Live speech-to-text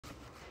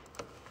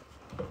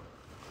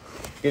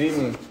Good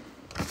evening.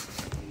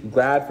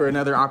 Glad for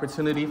another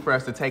opportunity for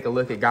us to take a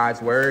look at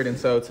God's Word. And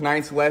so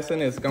tonight's lesson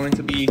is going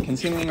to be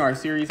continuing our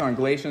series on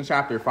Galatians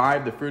chapter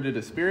 5, the fruit of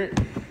the Spirit.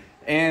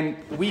 And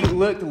we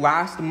looked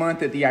last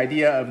month at the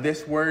idea of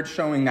this word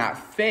showing that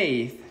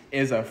faith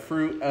is a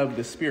fruit of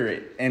the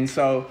Spirit. And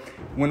so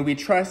when we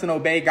trust and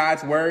obey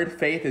God's word,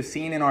 faith is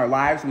seen in our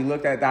lives. We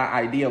looked at that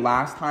idea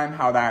last time,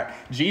 how that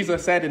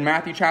Jesus said in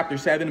Matthew chapter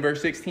 7,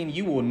 verse 16,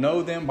 you will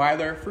know them by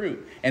their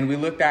fruit. And we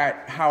looked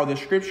at how the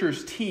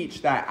scriptures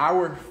teach that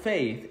our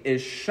faith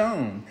is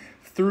shown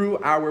through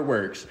our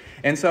works.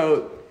 And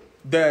so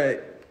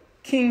the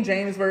King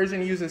James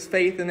Version uses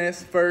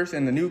faithfulness first,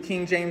 and the New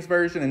King James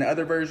Version and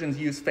other versions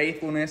use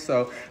faithfulness.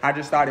 So I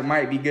just thought it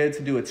might be good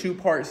to do a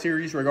two-part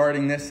series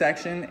regarding this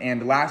section.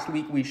 And last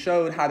week we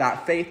showed how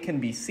that faith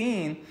can be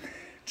seen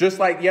just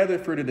like the other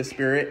fruit of the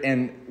Spirit.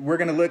 And we're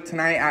going to look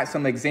tonight at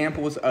some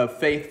examples of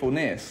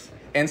faithfulness.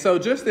 And so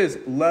just as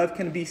love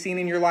can be seen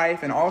in your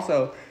life, and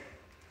also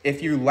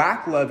if you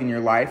lack love in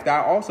your life,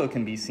 that also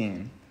can be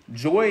seen.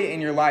 Joy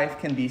in your life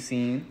can be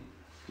seen.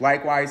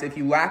 Likewise, if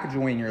you lack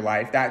joy in your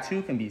life, that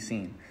too can be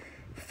seen.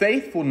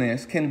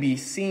 Faithfulness can be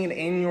seen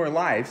in your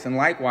lives. And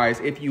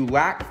likewise, if you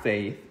lack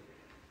faith,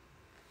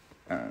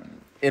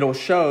 it'll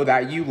show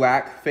that you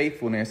lack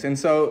faithfulness. And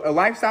so a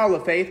lifestyle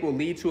of faith will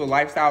lead to a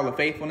lifestyle of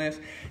faithfulness.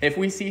 If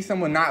we see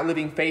someone not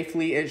living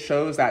faithfully, it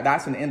shows that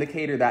that's an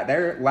indicator that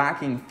they're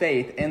lacking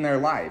faith in their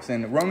lives.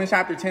 And Romans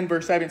chapter 10,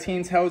 verse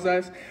 17 tells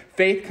us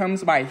faith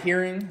comes by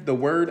hearing the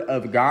word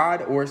of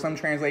God, or some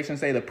translations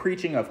say the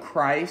preaching of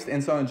Christ.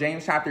 And so in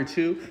James chapter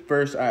 2,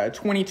 verse James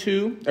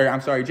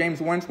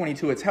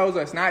 1:22, it tells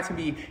us not to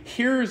be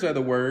hearers of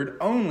the word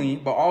only,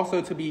 but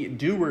also to be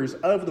doers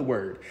of the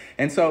word.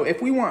 And so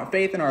if we want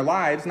faith in our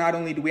lives, not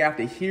only do we have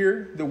to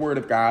hear the word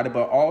of God,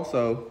 but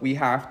also we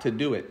have to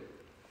do it.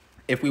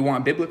 If we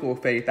want biblical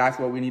faith, that's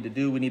what we need to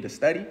do. We need to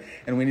study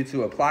and we need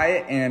to apply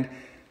it. And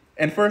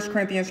in 1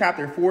 Corinthians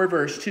chapter 4,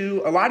 verse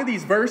 2, a lot of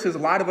these verses, a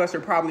lot of us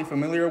are probably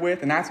familiar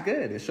with, and that's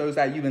good. It shows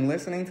that you've been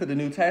listening to the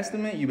New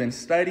Testament, you've been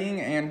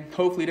studying, and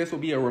hopefully this will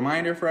be a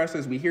reminder for us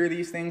as we hear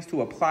these things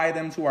to apply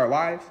them to our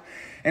lives.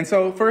 And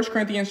so 1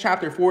 Corinthians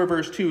chapter 4,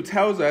 verse 2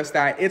 tells us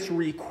that it's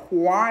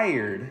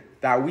required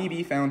that we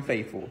be found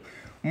faithful.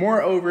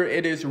 Moreover,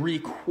 it is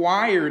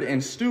required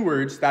in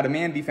stewards that a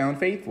man be found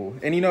faithful.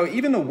 And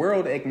even the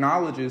world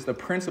acknowledges the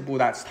principle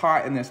that's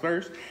taught in this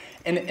verse.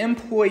 An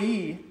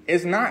employer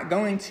is not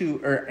going to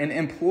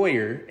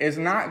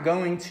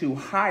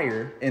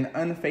hire an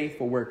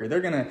unfaithful worker. They're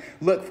going to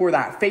look for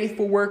that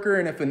faithful worker.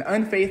 And if an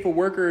unfaithful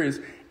worker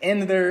is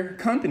in their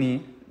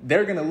company,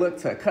 they're going to look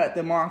to cut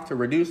them off, to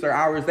reduce their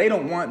hours. They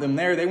don't want them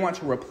there. They want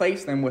to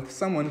replace them with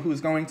someone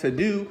who's going to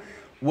do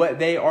what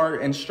they are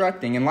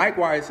instructing. And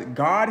likewise,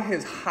 God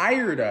has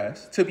hired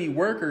us to be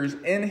workers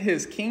in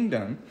his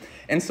kingdom.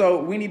 And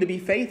so we need to be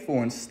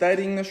faithful in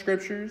studying the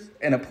scriptures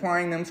and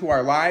applying them to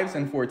our lives,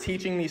 and for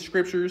teaching these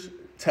scriptures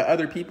to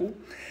other people.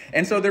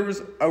 And so there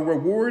was a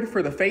reward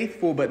for the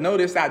faithful, but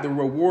notice that the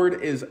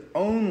reward is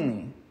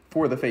only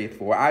for the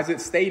faithful. As it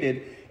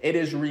stated, it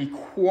is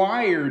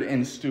required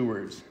in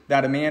stewards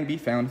that a man be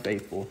found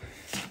faithful.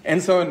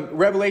 And so in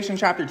Revelation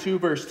chapter 2,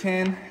 verse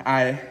 10,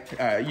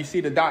 you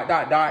see the ...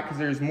 because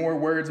there's more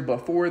words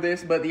before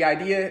this, but the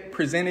idea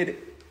presented,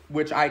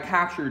 which I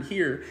captured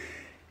here,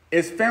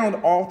 is found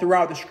all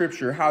throughout the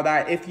scripture, how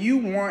that if you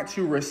want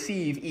to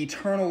receive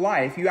eternal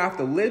life, you have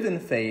to live in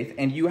faith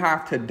and you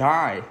have to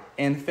die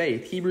in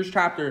faith. Hebrews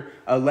chapter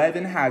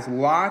 11 has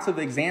lots of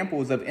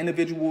examples of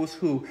individuals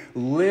who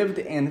lived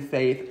in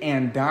faith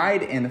and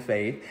died in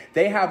faith.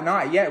 They have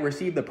not yet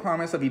received the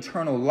promise of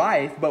eternal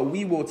life, but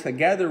we will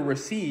together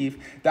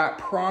receive that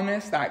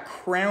promise, that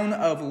crown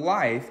of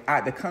life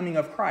at the coming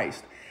of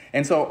Christ.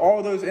 And so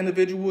all those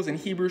individuals in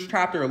Hebrews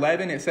chapter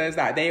 11, it says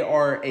that they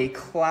are a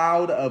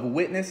cloud of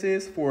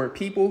witnesses for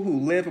people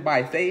who live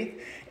by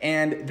faith,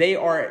 and they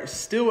are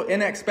still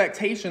in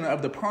expectation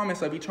of the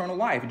promise of eternal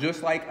life,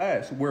 just like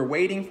us. We're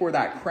waiting for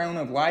that crown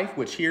of life,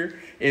 which here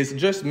is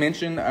just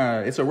mentioned.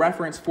 It's a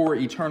reference for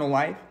eternal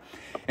life.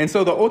 And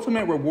so the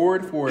ultimate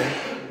reward for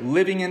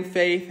living in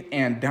faith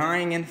and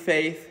dying in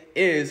faith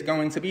is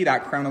going to be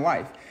that crown of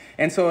life.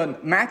 And so in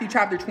Matthew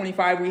chapter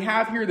 25, we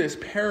have here this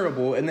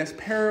parable, and this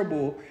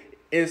parable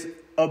is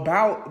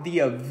about the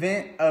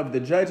event of the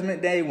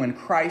judgment day when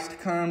Christ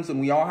comes and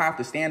we all have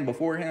to stand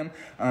before him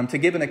to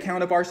give an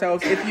account of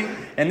ourselves.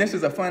 And this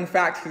is a fun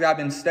fact because I've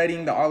been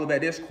studying the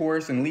Olivet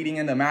Discourse and leading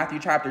into Matthew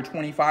chapter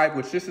 25,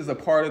 which this is a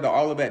part of the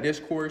Olivet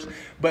Discourse.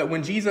 But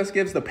when Jesus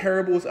gives the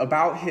parables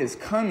about his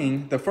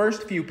coming, the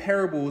first few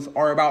parables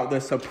are about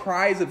the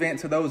surprise event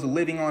to those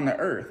living on the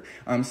earth.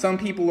 Some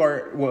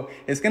people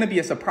it's going to be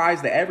a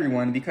surprise to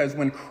everyone, because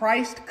when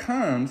Christ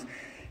comes,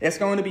 it's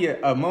going to be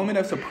a moment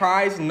of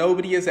surprise.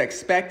 Nobody is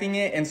expecting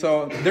it. And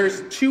so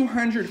there's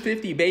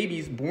 250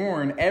 babies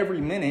born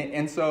every minute.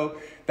 And so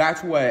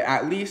that's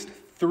at least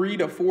 3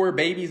 to 4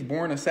 babies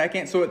born a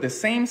second. So at the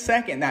same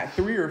second that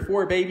 3 or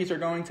 4 babies are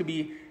going to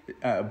be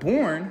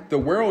born, the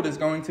world is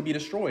going to be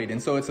destroyed.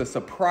 And so it's a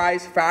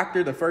surprise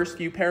factor, the first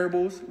few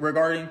parables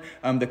regarding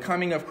the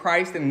coming of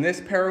Christ. And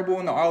this parable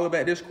in the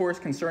Olivet Discourse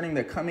concerning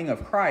the coming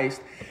of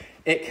Christ,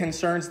 it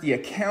concerns the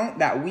account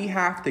that we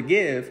have to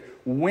give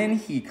when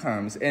he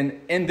comes. And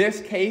in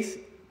this case,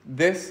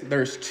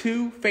 there's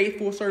two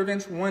faithful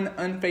servants, one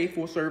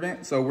unfaithful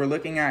servant. So we're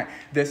looking at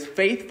this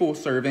faithful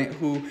servant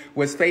who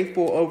was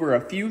faithful over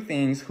a few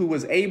things, who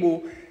was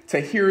able to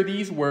hear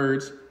these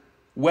words,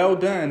 "Well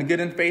done, good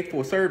and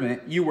faithful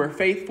servant. You were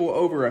faithful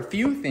over a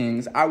few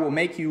things. I will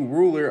make you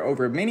ruler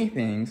over many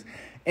things.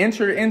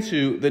 Enter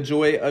into the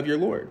joy of your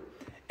Lord."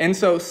 And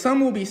so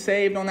some will be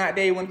saved on that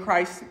day when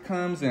Christ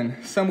comes,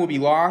 and some will be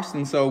lost.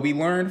 And so we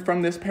learn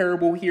from this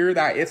parable here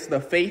that it's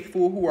the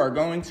faithful who are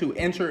going to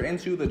enter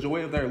into the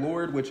joy of their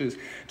Lord, which is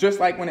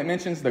just like when it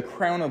mentions the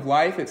crown of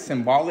life. It's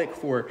symbolic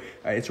for,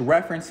 it's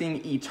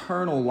referencing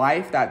eternal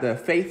life that the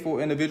faithful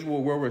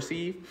individual will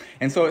receive.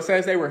 And so it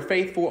says they were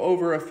faithful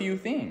over a few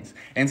things.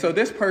 And so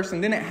this person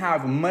didn't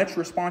have much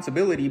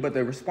responsibility, but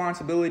the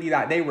responsibility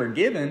that they were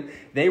given,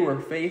 they were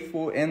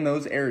faithful in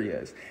those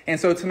areas. And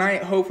so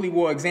tonight, hopefully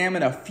we'll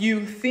examine a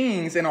few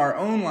things in our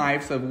own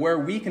lives of where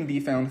we can be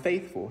found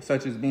faithful,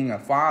 such as being a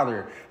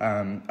father,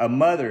 a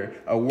mother,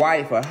 a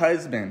wife, a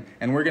husband.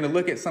 And we're going to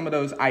look at some of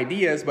those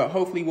ideas, but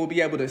hopefully we'll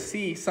be able to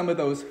see some of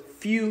those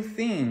few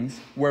things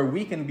where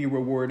we can be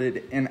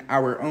rewarded in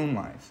our own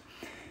lives.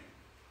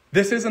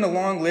 This isn't a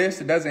long list.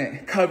 It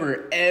doesn't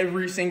cover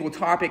every single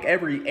topic,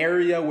 every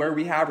area where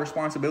we have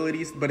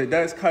responsibilities, but it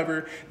does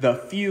cover the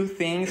few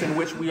things in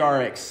which we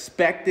are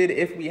expected,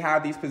 if we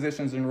have these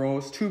positions and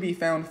roles, to be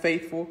found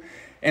faithful.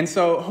 And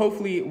so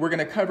hopefully we're going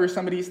to cover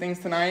some of these things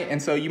tonight.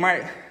 And so you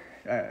might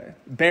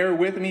bear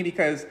with me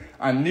because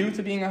I'm new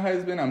to being a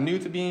husband. I'm new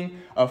to being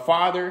a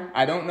father.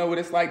 I don't know what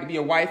it's like to be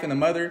a wife and a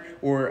mother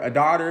or a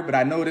daughter, but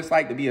I know what it's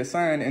like to be a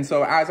son. And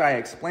so as I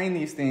explain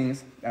these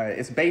things,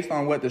 it's based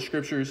on what the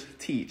scriptures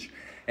teach.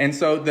 And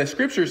so the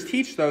scriptures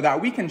teach, though, that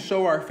we can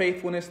show our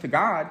faithfulness to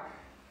God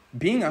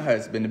being a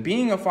husband,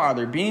 being a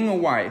father, being a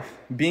wife,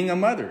 being a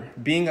mother,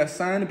 being a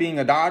son, being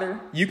a daughter.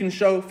 You can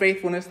show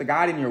faithfulness to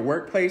God in your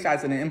workplace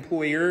as an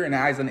employer and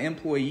as an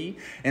employee.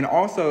 And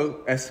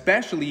also,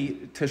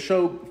 especially to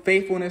show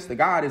faithfulness to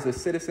God as a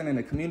citizen in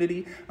the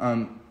community.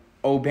 We're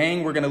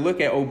going to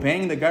look at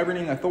obeying the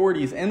governing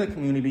authorities in the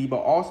community, but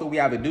also we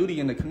have a duty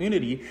in the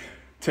community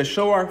to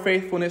show our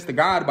faithfulness to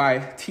God by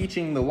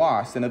teaching the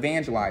lost and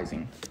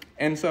evangelizing.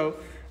 And so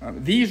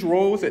these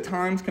roles at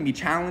times can be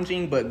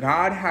challenging, but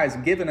God has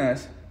given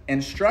us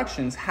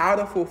instructions how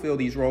to fulfill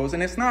these roles.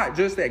 And it's not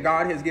just that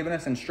God has given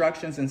us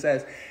instructions and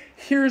says,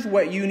 here's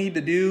what you need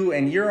to do,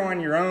 and you're on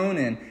your own,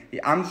 and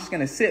I'm just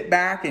going to sit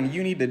back and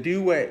you need to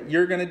do what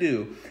you're going to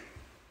do.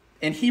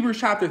 In Hebrews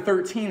chapter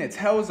 13, it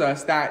tells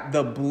us that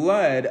the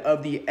blood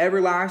of the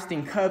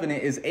everlasting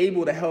covenant is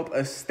able to help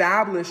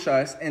establish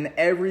us in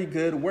every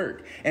good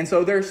work. And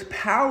so there's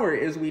power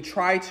as we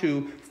try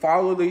to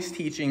follow these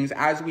teachings,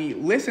 as we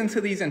listen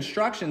to these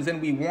instructions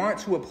and we want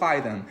to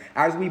apply them,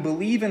 as we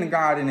believe in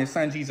God and his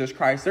son, Jesus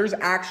Christ. There's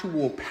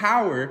actual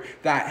power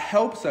that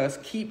helps us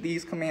keep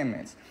these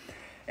commandments.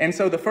 And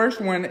so the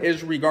first one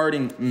is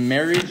regarding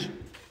marriage.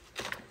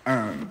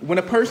 When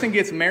a person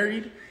gets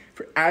married,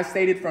 as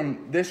stated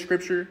from this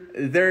scripture,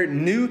 their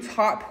new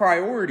top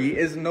priority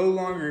is no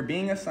longer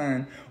being a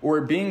son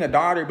or being a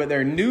daughter, but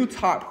their new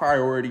top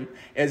priority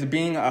is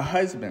being a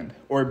husband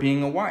or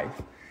being a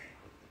wife.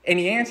 And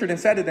he answered and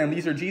said to them,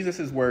 these are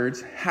Jesus'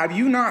 words, "Have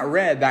you not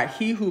read that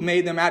he who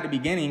made them at the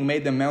beginning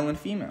made them male and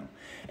female?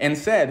 And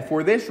said,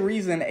 for this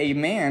reason a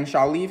man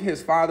shall leave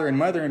his father and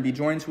mother and be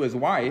joined to his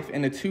wife,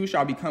 and the two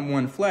shall become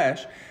one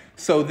flesh.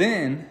 So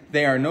then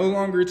they are no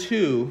longer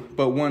two,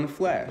 but one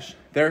flesh.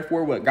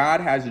 Therefore, what God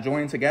has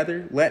joined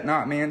together, let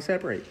not man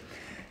separate."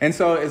 And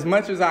so as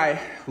much as I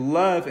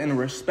love and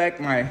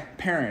respect my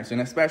parents, and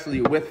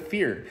especially with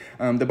fear,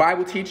 the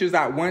Bible teaches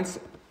that once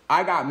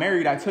I got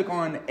married, I took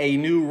on a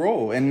new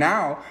role. And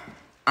now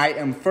I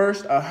am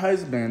first a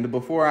husband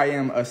before I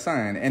am a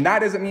son. And that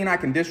doesn't mean I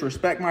can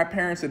disrespect my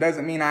parents. It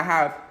doesn't mean I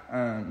have...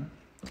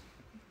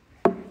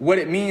 What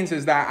it means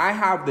is that I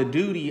have the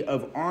duty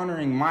of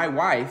honoring my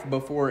wife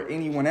before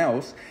anyone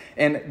else.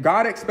 And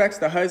God expects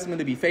the husband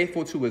to be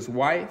faithful to his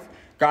wife.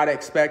 God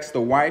expects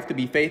the wife to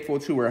be faithful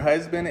to her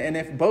husband. And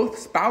if both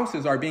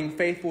spouses are being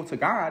faithful to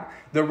God,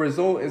 the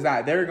result is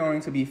that they're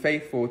going to be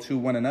faithful to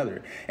one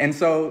another. And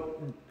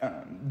so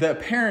the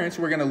parents,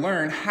 we're going to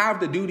learn, have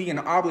the duty and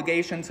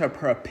obligation to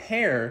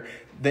prepare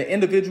the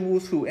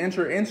individuals who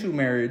enter into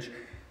marriage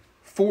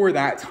for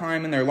that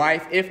time in their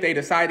life if they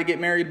decide to get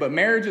married. But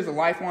marriage is a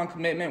lifelong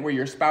commitment where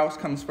your spouse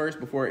comes first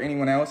before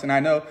anyone else. And I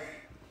know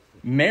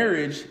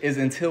marriage is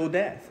until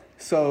death.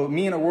 So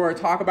me and Aurora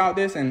talk about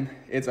this, and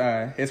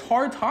it's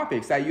hard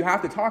topics that you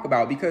have to talk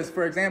about because,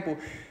 for example,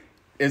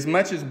 as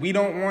much as we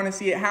don't want to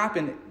see it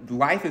happen,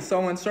 life is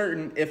so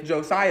uncertain. If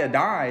Josiah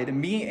died,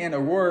 me and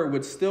Aurora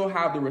would still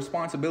have the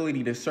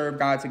responsibility to serve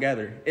God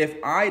together. If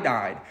I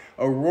died,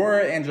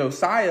 Aurora and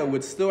Josiah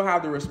would still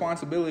have the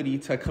responsibility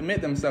to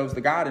commit themselves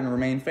to God and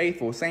remain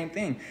faithful. Same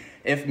thing.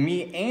 if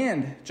me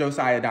and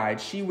Josiah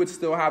died, she would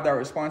still have that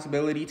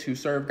responsibility to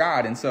serve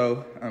God. And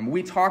so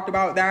we talked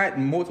about that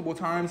multiple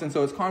times. And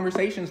so it's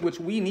conversations which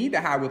we need to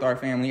have with our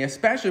family,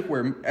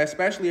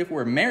 especially if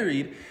we're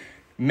married.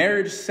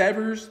 Death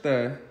severs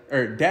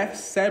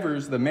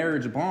the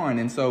marriage bond.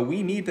 And so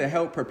we need to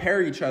help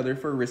prepare each other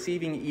for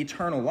receiving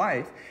eternal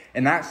life.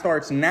 And that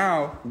starts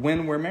now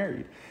when we're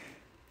married.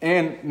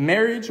 And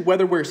marriage,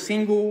 whether we're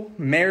single,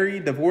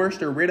 married,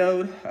 divorced, or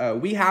widowed,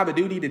 we have a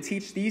duty to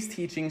teach these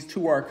teachings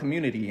to our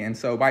community. And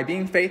so by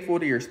being faithful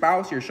to your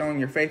spouse, you're showing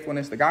your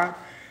faithfulness to God.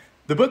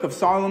 The book of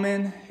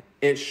Solomon,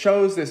 it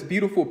shows this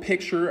beautiful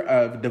picture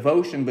of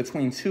devotion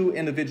between two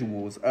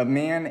individuals, a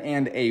man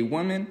and a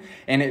woman.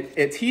 And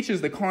it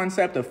teaches the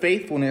concept of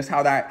faithfulness,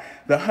 how that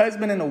the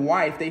husband and the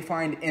wife, they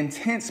find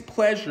intense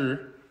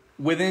pleasure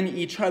within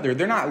each other.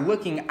 They're not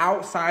looking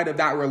outside of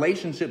that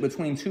relationship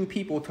between two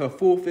people to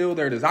fulfill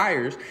their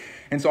desires.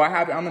 And so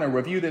I'm going to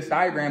review this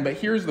diagram, but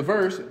here's the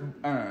verse.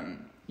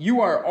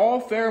 You are all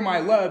fair, my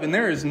love, and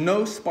there is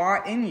no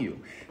spot in you.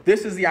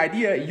 This is the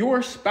idea.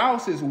 Your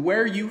spouse is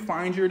where you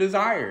find your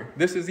desire.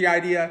 This is the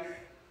idea.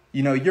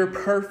 You're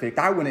perfect.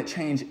 I wouldn't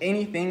change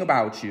anything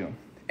about you.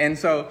 And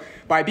so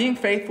by being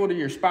faithful to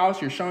your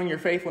spouse, you're showing your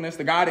faithfulness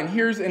to God. And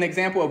here's an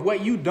example of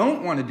what you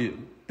don't want to do.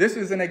 This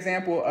is an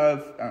example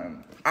of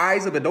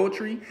eyes of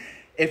adultery.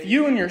 If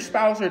you and your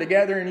spouse are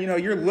together and,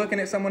 you're looking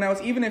at someone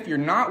else, even if you're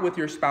not with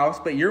your spouse,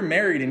 but you're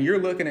married and you're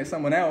looking at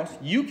someone else,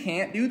 you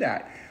can't do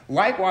that.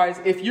 Likewise,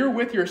 if you're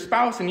with your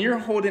spouse and you're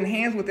holding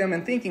hands with them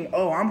and thinking,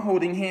 oh, I'm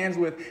holding hands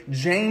with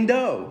Jane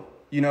Doe,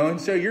 and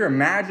so you're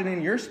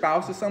imagining your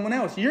spouse as someone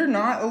else. You're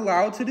not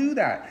allowed to do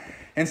that.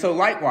 And so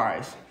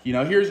likewise,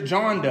 here's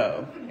John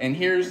Doe and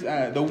here's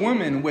the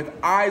woman with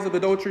eyes of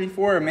adultery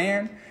for a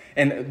man.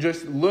 And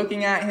just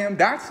looking at him,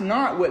 that's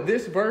not what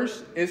this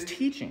verse is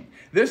teaching.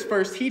 This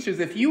verse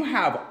teaches if you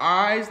have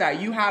eyes that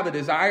you have a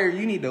desire,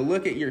 you need to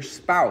look at your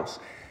spouse.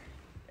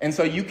 And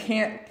so you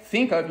can't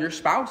think of your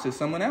spouse as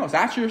someone else.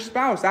 That's your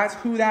spouse. That's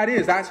who that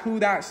is. That's who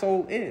that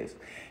soul is.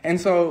 And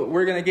so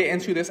we're going to get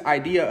into this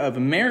idea of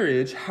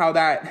marriage, how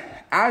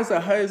that as a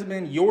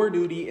husband, your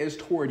duty is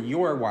toward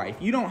your wife.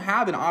 You don't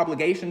have an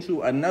obligation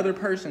to another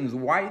person's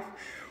wife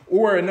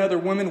or another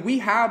woman. We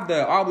have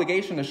the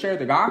obligation to share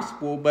the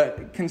gospel,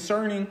 but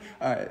concerning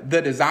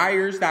the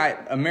desires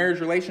that a marriage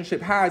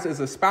relationship has as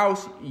a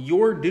spouse,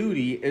 your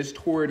duty is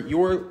toward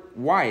your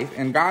wife,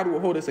 and God will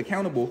hold us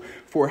accountable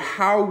for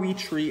how we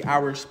treat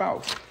our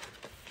spouse.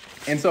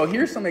 And so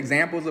here's some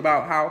examples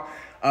about how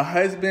a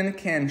husband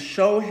can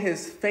show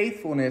his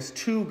faithfulness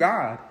to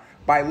God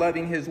by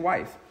loving his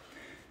wife.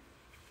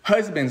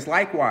 Husbands,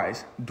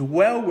 likewise,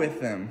 dwell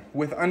with them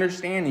with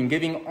understanding,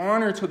 giving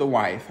honor to the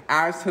wife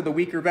as to the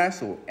weaker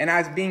vessel, and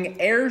as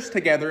being heirs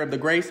together of the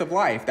grace of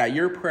life, that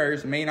your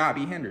prayers may not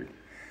be hindered.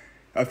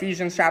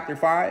 Ephesians chapter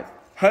 5,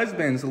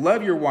 husbands,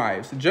 love your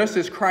wives, just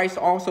as Christ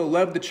also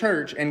loved the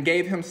church and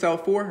gave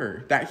himself for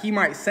her, that he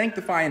might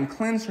sanctify and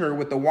cleanse her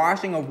with the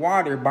washing of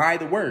water by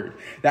the word,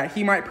 that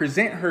he might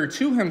present her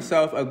to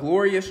himself a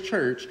glorious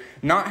church,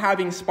 not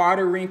having spot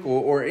or wrinkle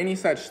or any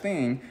such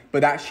thing, but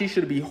that she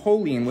should be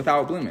holy and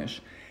without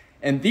blemish.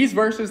 And these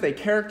verses, they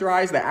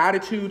characterize the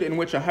attitude in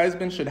which a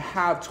husband should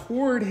have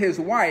toward his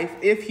wife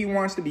if he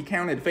wants to be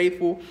counted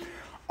faithful.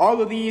 All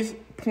of these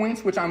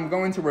points, which I'm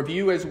going to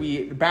review as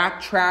we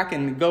backtrack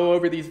and go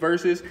over these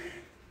verses,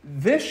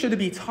 this should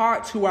be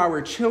taught to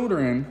our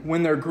children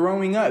when they're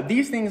growing up.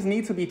 These things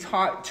need to be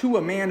taught to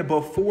a man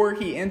before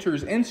he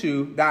enters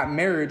into that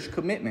marriage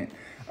commitment.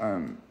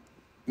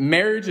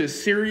 Marriage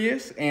is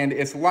serious and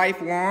it's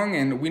lifelong,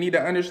 and we need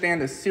to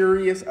understand the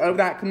seriousness of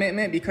that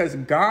commitment, because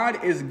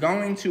God is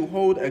going to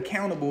hold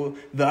accountable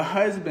the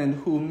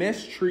husband who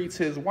mistreats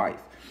his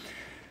wife.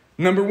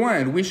 Number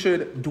one, we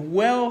should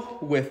dwell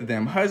with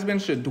them.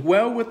 Husbands should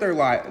dwell with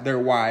their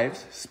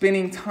wives,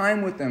 spending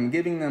time with them,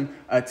 giving them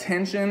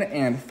attention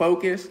and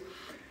focus,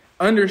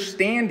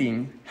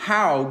 understanding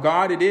how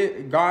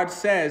God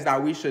says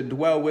that we should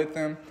dwell with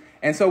them.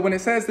 And so when it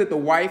says that the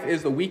wife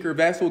is the weaker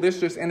vessel, this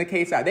just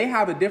indicates that they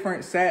have a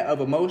different set of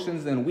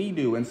emotions than we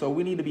do. And so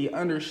we need to be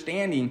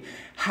understanding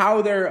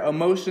how their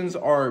emotions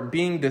are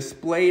being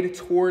displayed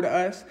toward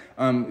us.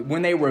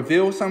 When they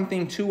reveal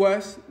something to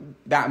us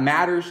that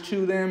matters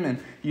to them. And,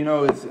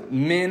 it's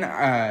men,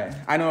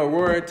 I know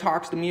Aurora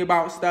talks to me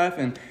about stuff,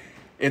 and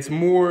it's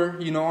more,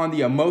 on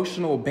the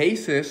emotional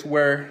basis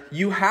where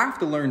you have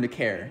to learn to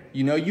care.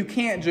 You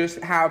can't just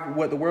have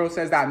what the world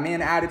says, that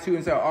man attitude,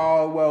 and say,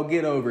 oh, well,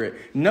 get over it.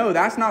 No,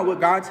 that's not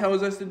what God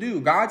tells us to do.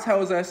 God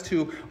tells us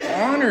to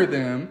honor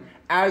them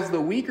as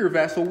the weaker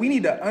vessel. We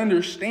need to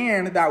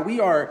understand that we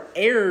are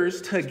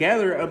heirs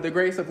together of the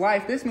grace of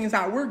life. This means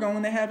that we're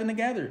going to heaven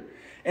together.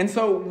 And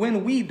so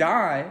when we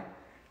die,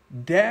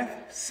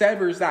 death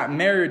severs that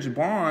marriage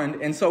bond.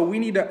 And so we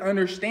need to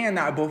understand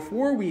that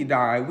before we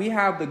die, we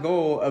have the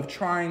goal of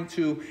trying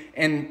to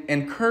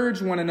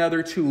encourage one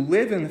another to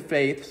live in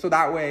faith, so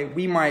that way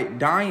we might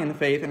die in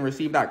faith and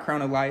receive that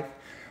crown of life.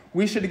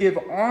 We should give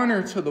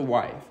honor to the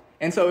wife.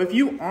 And so if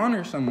you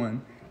honor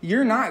someone,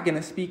 you're not going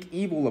to speak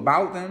evil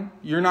about them.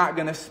 You're not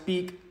going to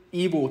speak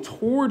evil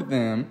toward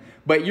them,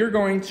 but you're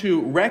going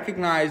to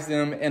recognize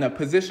them in a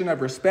position of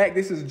respect.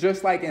 This is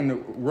just like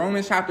in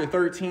Romans chapter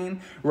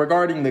 13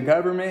 regarding the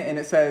government, and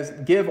it says,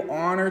 give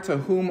honor to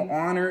whom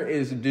honor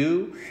is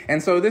due.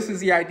 And so this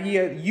is the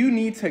idea. You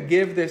need to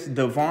give this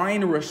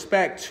divine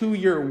respect to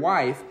your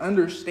wife,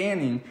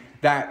 understanding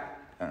that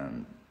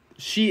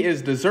she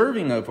is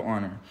deserving of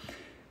honor.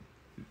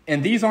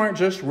 And these aren't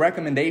just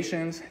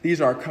recommendations. These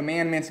are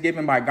commandments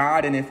given by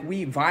God. And if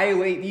we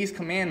violate these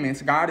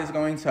commandments, God is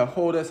going to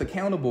hold us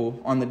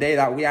accountable on the day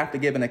that we have to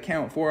give an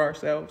account for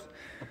ourselves.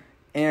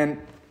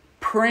 And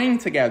praying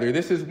together.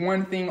 This is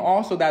one thing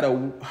also that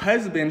a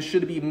husband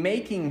should be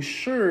making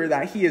sure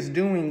that he is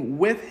doing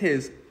with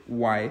his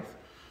wife.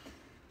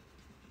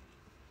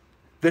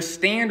 The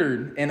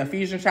standard in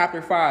Ephesians chapter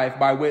 5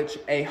 by which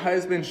a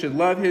husband should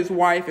love his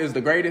wife is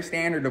the greatest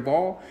standard of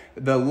all,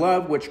 the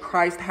love which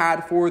Christ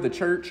had for the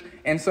church.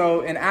 And so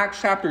in Acts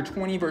chapter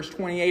 20, verse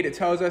 28, it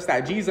tells us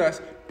that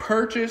Jesus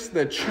purchased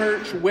the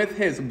church with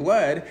his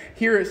blood.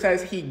 Here it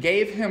says he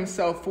gave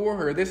himself for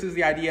her. This is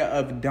the idea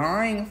of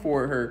dying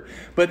for her.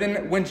 But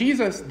then when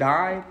Jesus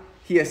died,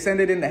 he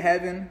ascended into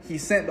heaven. He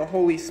sent the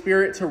Holy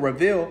Spirit to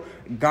reveal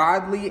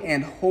godly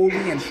and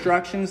holy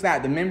instructions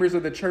that the members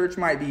of the church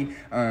might be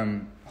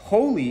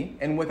holy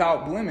and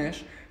without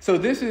blemish. So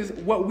this is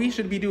what we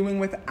should be doing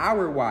with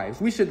our wives.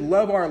 We should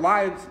love our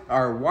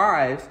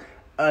wives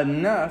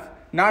enough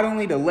not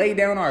only to lay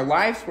down our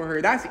lives for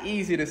her. That's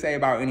easy to say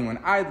about anyone.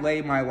 I'd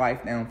lay my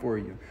life down for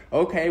you.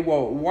 Okay,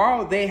 well,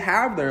 while they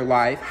have their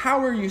life, how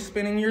are you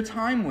spending your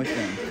time with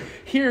them?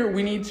 Here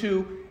we need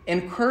to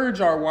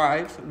encourage our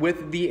wives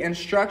with the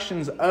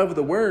instructions of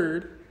the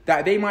word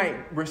that they might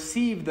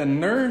receive the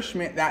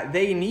nourishment that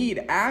they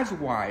need as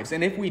wives.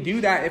 And if we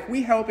do that, if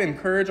we help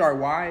encourage our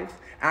wives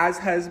as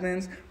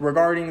husbands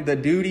regarding the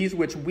duties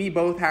which we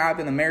both have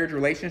in a marriage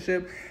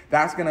relationship,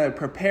 that's going to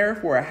prepare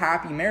for a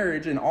happy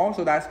marriage. And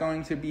also that's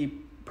going to be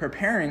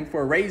preparing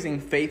for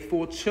raising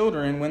faithful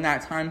children when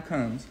that time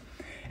comes.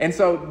 And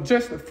so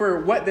just for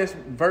what this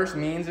verse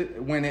means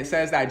when it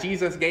says that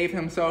Jesus gave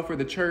himself for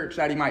the church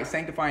that he might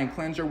sanctify and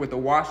cleanse her with the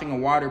washing of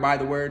water by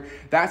the word,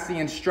 that's the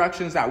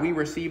instructions that we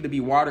receive to be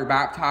water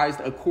baptized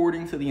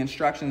according to the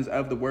instructions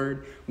of the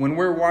word. When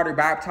we're water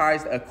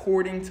baptized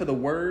according to the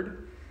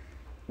word,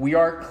 we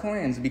are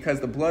cleansed because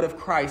the blood of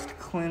Christ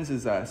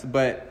cleanses us.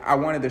 But I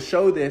wanted to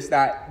show this,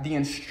 that the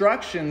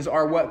instructions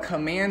are what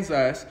commands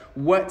us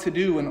what to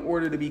do in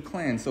order to be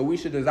cleansed. So we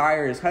should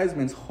desire as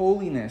husbands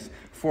holiness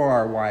for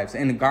our wives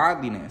and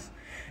godliness.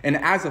 And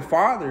as a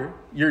father,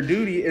 your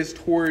duty is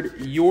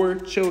toward your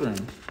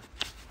children.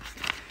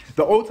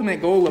 The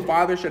ultimate goal a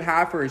father should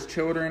have for his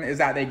children is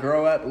that they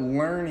grow up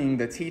learning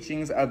the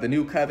teachings of the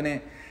new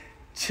covenant.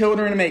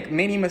 Children make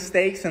many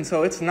mistakes, and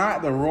so it's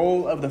not the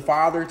role of the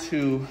father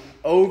to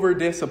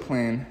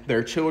over-discipline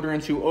their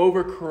children, to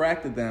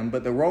over-correct them,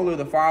 but the role of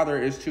the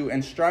father is to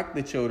instruct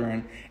the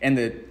children in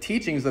the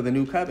teachings of the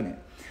new covenant.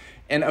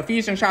 In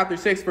Ephesians chapter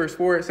 6, verse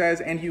 4, it says,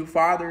 "And you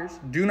fathers,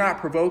 do not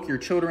provoke your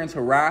children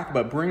to wrath,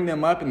 but bring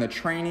them up in the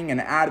training and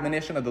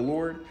admonition of the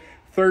Lord."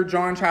 3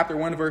 John chapter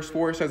 1, verse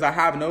 4 says, "I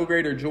have no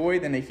greater joy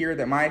than to hear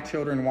that my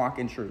children walk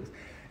in truth."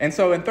 And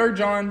so in 3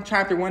 John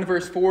chapter 1,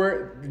 verse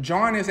 4,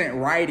 John isn't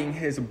writing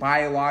his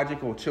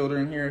biological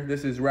children here.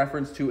 This is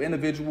reference to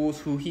individuals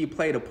who he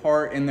played a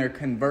part in their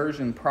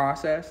conversion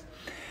process.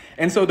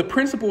 And so the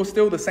principle is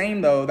still the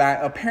same, though,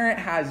 that a parent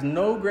has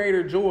no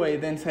greater joy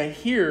than to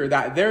hear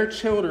that their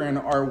children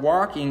are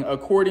walking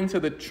according to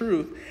the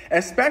truth,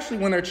 especially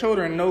when their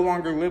children no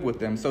longer live with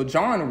them. So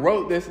John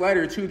wrote this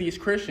letter to these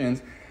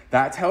Christians.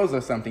 That tells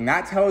us something.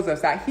 That tells us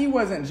that he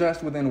wasn't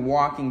just within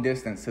walking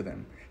distance to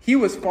them. He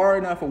was far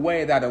enough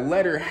away that a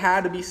letter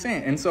had to be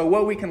sent. And so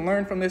what we can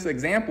learn from this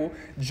example,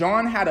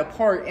 John had a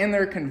part in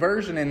their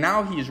conversion, and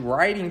now he's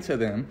writing to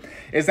them,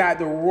 is that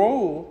the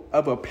role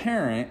of a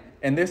parent,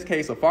 in this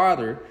case a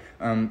father,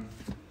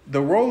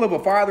 the role of a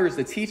father is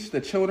to teach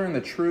the children the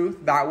truth.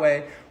 That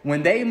way,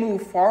 when they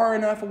move far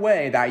enough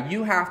away that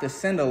you have to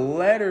send a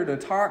letter to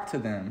talk to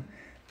them,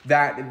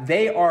 that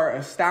they are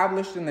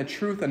established in the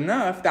truth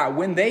enough that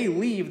when they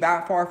leave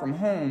that far from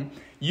home,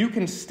 you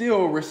can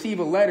still receive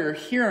a letter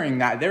hearing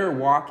that they're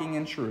walking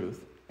in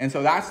truth. And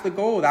so that's the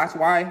goal. That's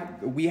why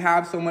we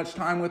have so much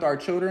time with our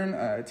children,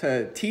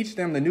 to teach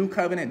them the new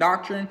covenant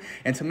doctrine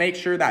and to make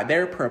sure that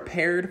they're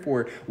prepared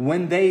for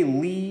when they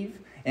leave,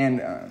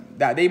 and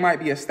that they might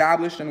be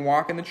established and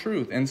walk in the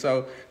truth. And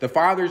so the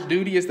father's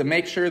duty is to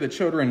make sure the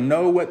children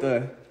know what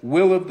the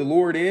will of the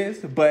Lord is,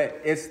 but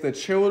it's the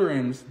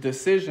children's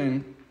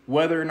decision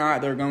whether or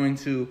not they're going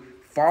to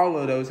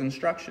follow those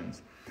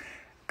instructions.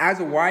 As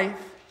a wife,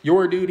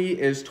 your duty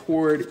is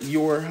toward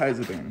your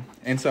husband.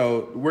 And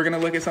so we're going to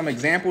look at some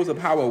examples of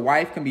how a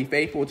wife can be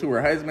faithful to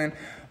her husband.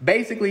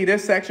 Basically,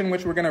 this section,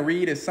 which we're going to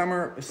read, is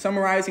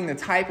summarizing the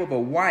type of a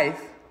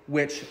wife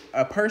which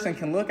a person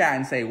can look at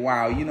and say,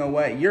 wow, you know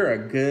what? You're a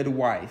good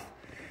wife.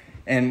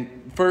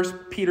 And 1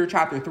 Peter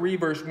chapter 3,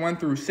 verse 1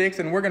 through 6.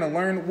 And we're going to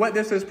learn what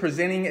this is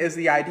presenting is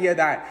the idea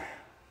that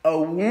A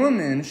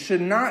woman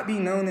should not be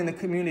known in the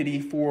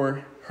community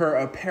for her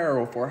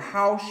apparel, for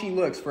how she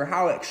looks, for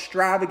how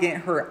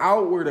extravagant her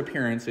outward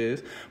appearance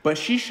is, but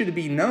she should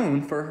be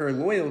known for her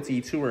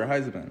loyalty to her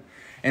husband.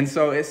 And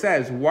so it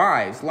says,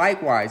 wives,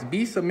 likewise,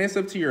 be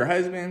submissive to your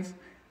husbands,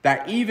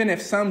 that even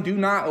if some do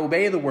not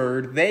obey the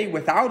word, they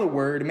without a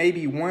word may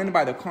be won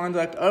by the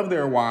conduct of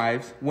their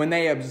wives when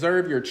they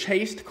observe your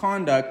chaste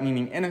conduct,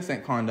 meaning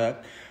innocent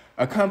conduct,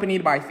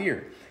 accompanied by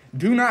fear.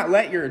 Do not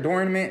let your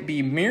adornment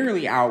be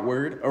merely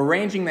outward,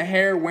 arranging the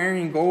hair,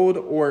 wearing gold,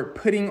 or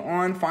putting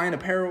on fine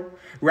apparel.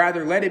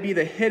 Rather, let it be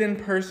the hidden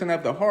person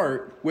of the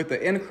heart with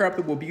the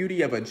incorruptible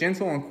beauty of a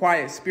gentle and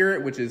quiet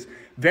spirit, which is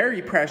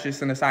very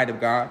precious in the sight of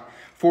God.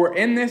 For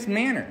in this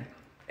manner,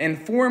 in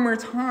former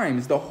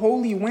times, the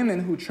holy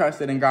women who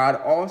trusted in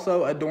God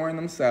also adorned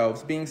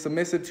themselves, being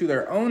submissive to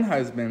their own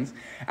husbands,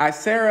 as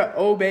Sarah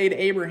obeyed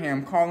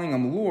Abraham, calling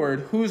him Lord,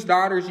 whose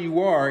daughters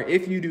you are,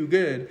 if you do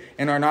good,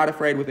 and are not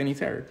afraid with any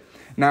terror.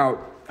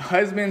 Now,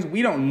 husbands,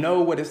 we don't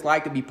know what it's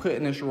like to be put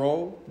in this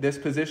role, this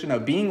position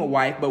of being a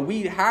wife, but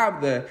we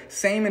have the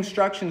same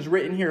instructions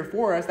written here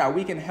for us that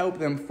we can help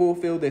them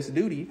fulfill this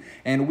duty,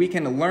 and we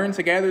can learn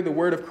together the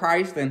word of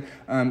Christ. And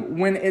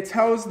when it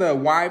tells the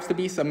wives to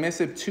be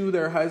submissive to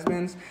their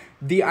husbands,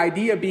 the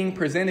idea being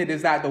presented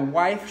is that the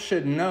wife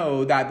should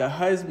know that the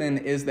husband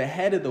is the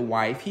head of the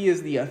wife. He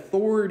is the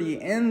authority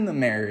in the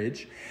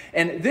marriage.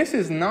 And this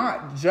is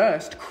not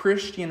just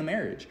Christian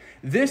marriage.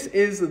 This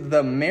is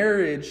the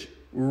marriage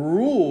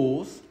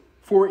rules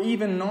for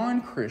even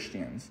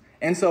non-Christians.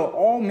 And so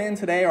all men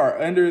today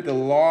are under the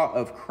law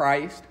of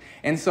Christ.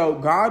 And so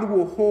God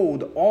will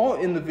hold all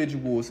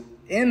individuals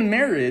in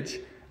marriage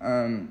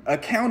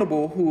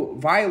accountable who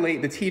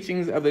violate the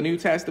teachings of the New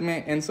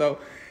Testament. And so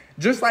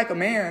just like a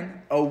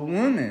man, a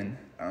woman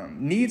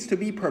needs to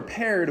be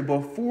prepared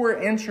before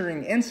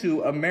entering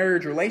into a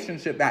marriage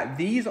relationship that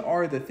these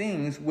are the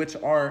things which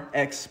are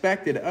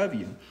expected of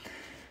you.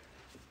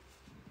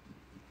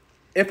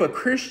 If a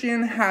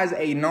Christian has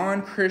a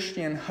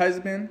non-Christian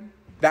husband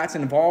that's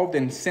involved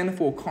in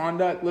sinful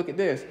conduct, look at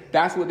this.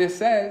 That's what this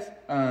says.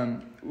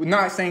 We're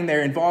not saying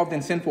they're involved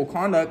in sinful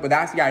conduct, but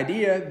that's the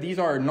idea. These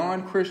are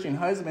non-Christian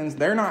husbands.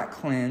 They're not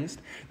cleansed.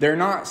 They're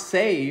not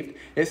saved.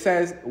 It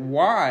says,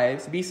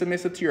 wives, be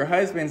submissive to your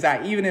husbands,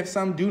 that even if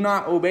some do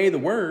not obey the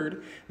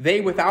word,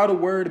 they without a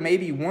word may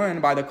be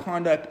won by the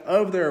conduct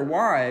of their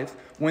wives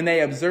when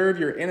they observe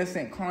your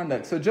innocent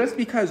conduct. So just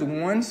because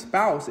one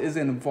spouse is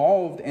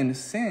involved in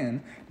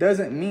sin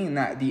doesn't mean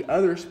that the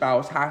other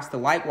spouse has to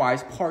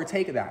likewise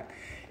partake of that.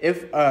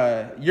 If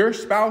your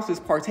spouse is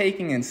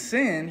partaking in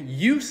sin,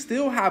 you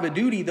still have a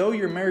duty, though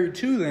you're married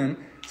to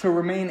them, to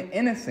remain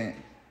innocent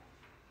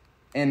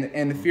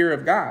in the fear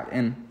of God.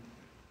 And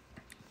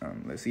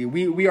let's see,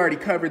 we already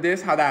covered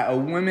this, how that a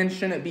woman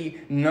shouldn't be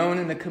known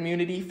in the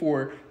community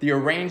for the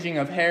arranging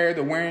of hair,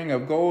 the wearing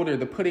of gold, or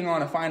the putting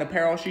on of fine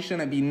apparel. She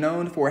shouldn't be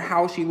known for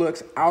how she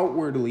looks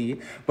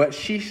outwardly, but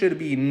she should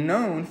be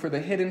known for the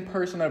hidden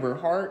person of her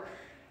heart.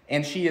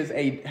 And she has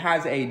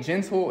a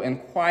gentle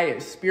and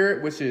quiet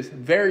spirit, which is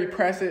very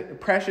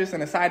precious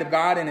in the sight of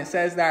God. And it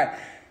says that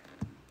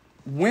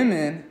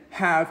women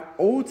have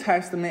Old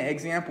Testament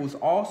examples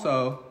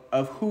also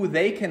of who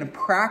they can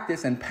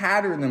practice and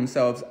pattern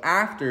themselves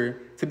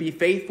after to be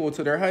faithful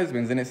to their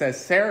husbands. And it says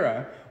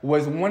Sarah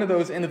was one of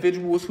those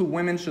individuals who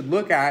women should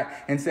look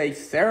at and say,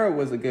 Sarah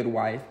was a good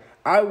wife.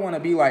 I want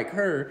to be like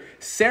her.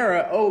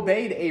 Sarah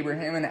obeyed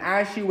Abraham, and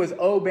as she was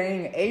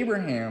obeying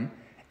Abraham,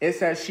 it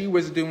says she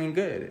was doing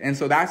good. And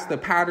so that's the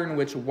pattern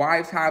which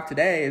wives have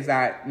today, is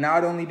that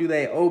not only do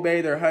they obey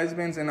their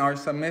husbands and are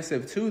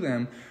submissive to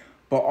them,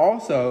 but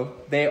also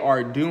they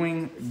are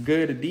doing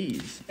good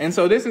deeds. And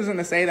so this isn't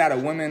to say that a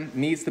woman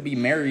needs to be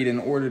married in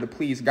order to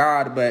please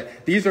God,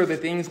 but these are the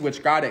things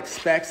which God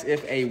expects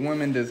if a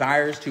woman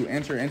desires to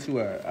enter into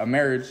a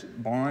marriage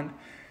bond.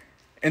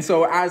 And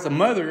so as a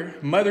mother,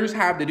 mothers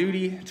have the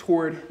duty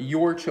toward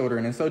your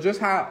children. And so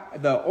just how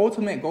the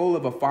ultimate goal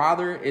of a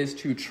father is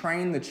to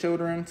train the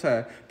children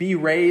to be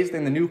raised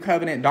in the new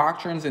covenant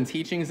doctrines and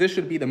teachings, this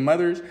should be the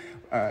mother's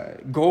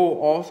goal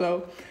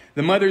also.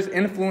 The mother's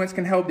influence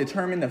can help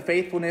determine the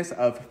faithfulness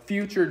of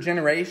future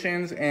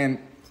generations. And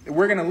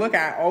we're going to look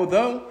at,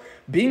 although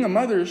being a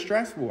mother is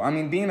stressful. I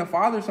mean, being a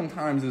father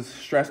sometimes is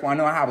stressful. I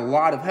know I have a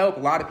lot of help. A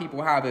lot of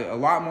people have it a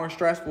lot more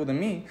stressful than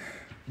me.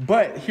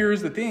 But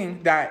here's the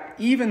thing, that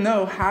even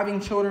though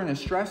having children is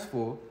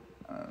stressful,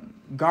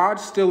 God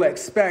still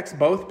expects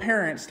both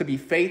parents to be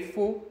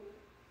faithful,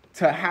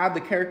 to have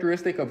the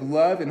characteristic of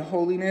love and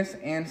holiness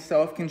and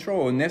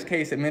self-control. In this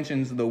case, it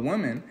mentions the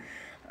woman.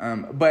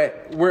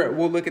 But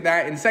we'll look at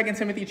that. In 2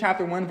 Timothy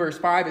chapter 1, verse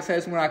 5, it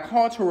says, when I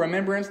call to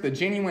remembrance the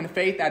genuine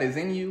faith that is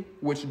in you,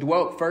 which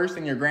dwelt first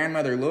in your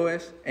grandmother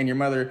Lois and your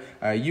mother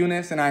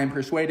Eunice, and I am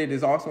persuaded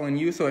is also in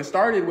you. So it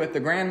started with the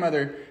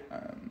grandmother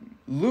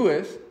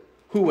Lois,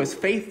 who was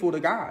faithful to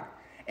God.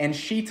 And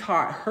she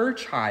taught her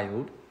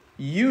child,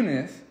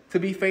 Eunice, to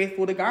be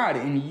faithful to God.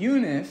 And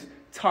Eunice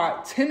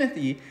taught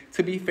Timothy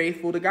to be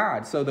faithful to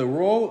God. So the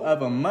role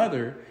of a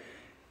mother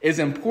is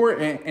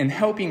important in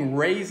helping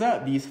raise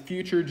up these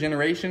future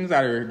generations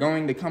that are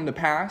going to come to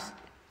pass.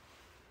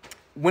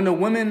 When a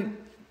woman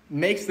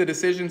makes the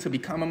decision to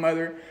become a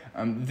mother,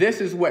 this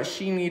is what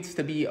she needs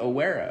to be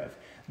aware of.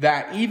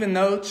 That even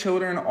though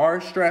children are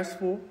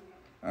stressful,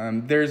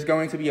 there's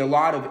going to be a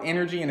lot of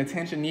energy and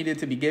attention needed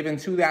to be given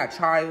to that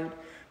child,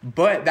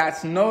 but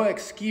that's no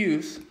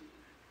excuse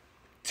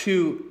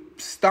to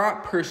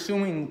stop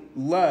pursuing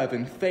love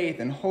and faith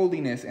and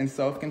holiness and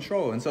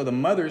self-control. And so the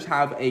mothers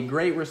have a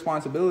great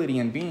responsibility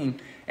in being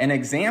an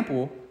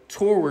example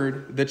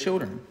toward the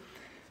children.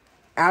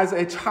 As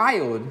a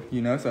child,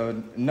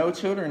 so no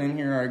children in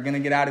here are going to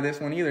get out of this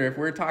one either. If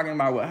we're talking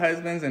about what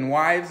husbands and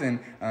wives and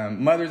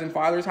mothers and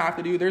fathers have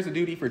to do, there's a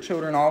duty for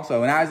children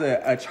also. And as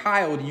a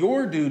child,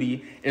 your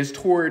duty is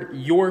toward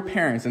your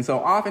parents. And so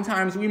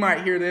oftentimes we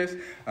might hear this,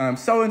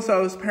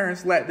 so-and-so's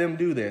parents let them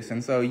do this.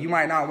 And so you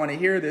might not want to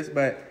hear this,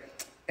 but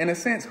in a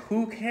sense,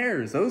 who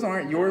cares? Those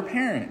aren't your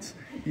parents.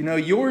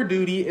 Your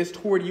duty is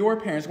toward your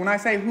parents. When I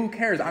say who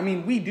cares, I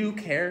mean, we do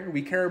care.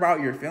 We care about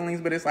your feelings,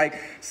 but it's like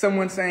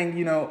someone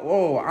saying,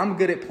 oh, I'm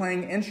good at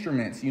playing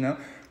instruments,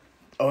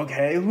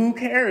 Okay, who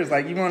cares?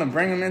 Like, you want to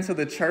bring them into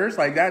the church?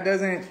 Like, that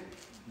doesn't,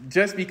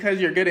 just because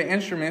you're good at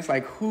instruments,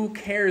 like, who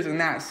cares in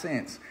that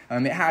sense?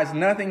 It has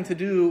nothing to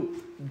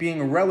do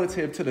being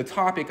relative to the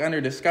topic under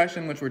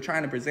discussion, which we're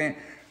trying to present.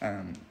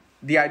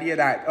 The idea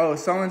that,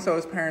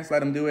 so-and-so's parents let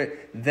them do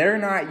it. They're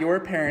not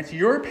your parents.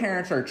 Your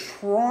parents are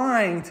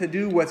trying to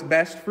do what's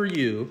best for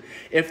you.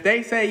 If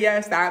they say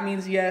yes, that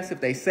means yes.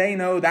 If they say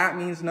no, that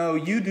means no.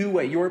 You do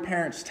what your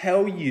parents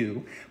tell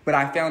you. But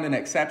I found an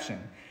exception.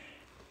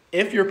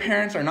 If your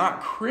parents are not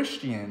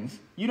Christians,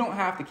 you don't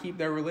have to keep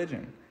their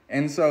religion.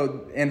 And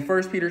so in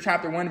 1 Peter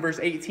chapter 1, verse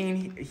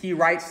 18, he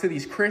writes to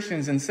these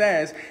Christians and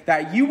says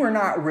that you were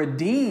not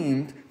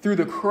redeemed through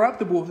the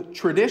corruptible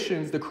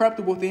traditions, the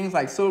corruptible things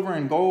like silver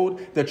and gold,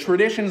 the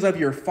traditions of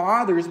your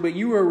fathers, but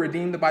you were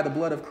redeemed by the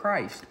blood of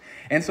Christ.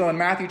 And so in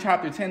Matthew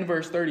chapter 10,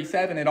 verse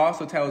 37, it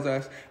also tells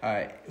us,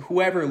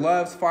 whoever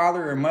loves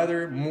father or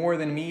mother more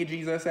than me,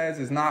 Jesus says,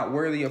 is not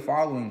worthy of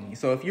following me.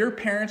 So if your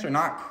parents are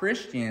not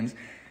Christians,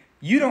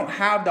 you don't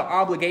have the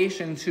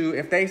obligation to,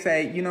 if they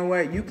say, you know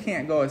what, you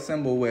can't go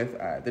assemble with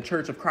the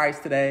Church of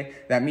Christ today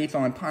that meets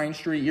on Pine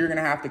Street. You're going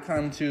to have to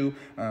come to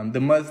the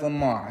Muslim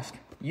mosque.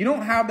 You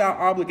don't have that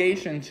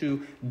obligation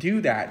to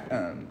do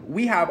that.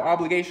 We have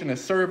obligation to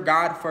serve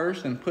God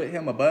first and put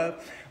him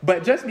above.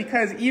 But just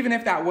because even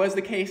if that was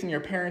the case and your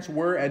parents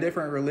were a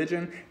different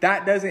religion,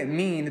 that doesn't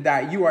mean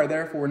that you are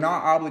therefore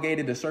not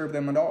obligated to serve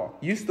them at all.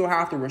 You still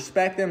have to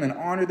respect them and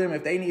honor them.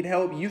 If they need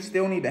help, you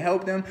still need to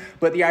help them.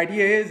 But the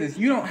idea is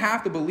you don't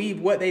have to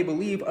believe what they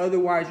believe.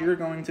 Otherwise, you're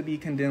going to be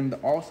condemned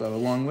also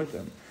along with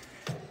them.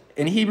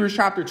 In Hebrews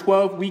chapter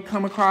 12, we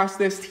come across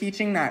this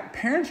teaching that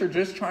parents are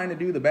just trying to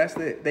do the best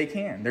that they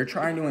can. They're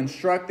trying to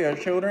instruct their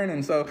children.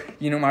 And so,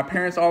 my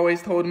parents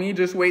always told me,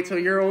 just wait till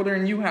you're older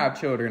and you have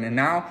children. And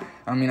now,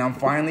 I'm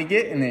finally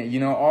getting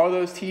it. All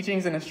those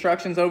teachings and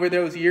instructions over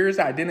those years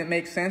that didn't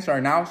make sense are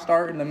now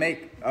starting to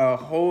make a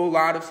whole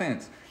lot of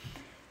sense.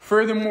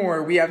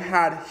 Furthermore, we have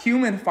had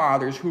human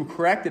fathers who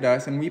corrected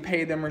us and we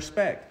paid them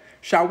respect.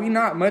 Shall we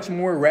not much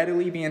more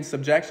readily be in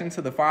subjection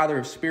to the Father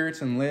of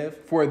spirits and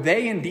live? For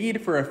they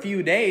indeed for a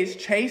few days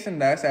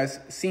chastened us as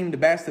seemed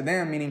best to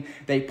them, meaning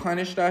they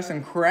punished us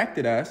and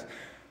corrected us.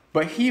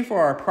 But he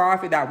for our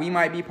profit, that we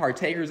might be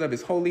partakers of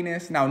his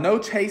holiness. Now no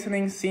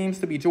chastening seems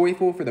to be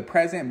joyful for the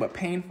present, but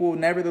painful.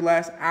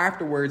 Nevertheless,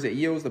 afterwards it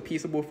yields the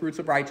peaceable fruits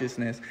of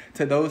righteousness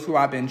to those who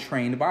have been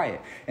trained by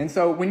it. And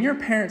so when your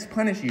parents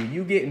punish you,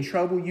 you get in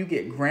trouble, you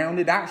get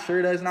grounded. That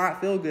sure does not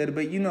feel good,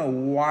 but you know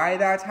why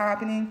that's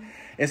happening?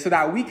 It's so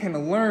that we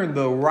can learn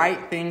the right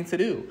thing to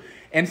do.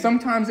 And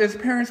sometimes as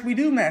parents, we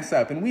do mess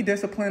up and we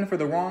discipline for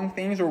the wrong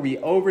things or we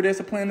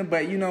over-discipline.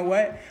 But you know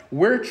what?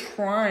 We're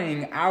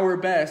trying our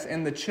best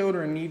and the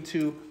children need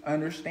to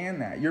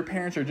understand that. Your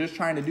parents are just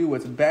trying to do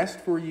what's best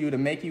for you to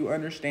make you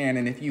understand.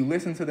 And if you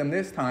listen to them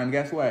this time,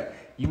 guess what?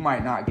 You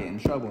might not get in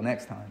trouble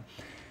next time.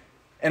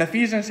 In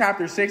Ephesians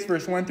chapter 6,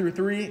 verse 1 through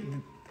 3,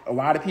 a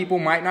lot of people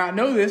might not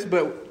know this,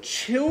 but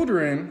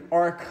children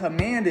are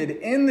commanded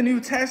in the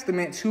New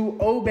Testament to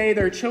obey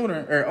their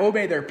children or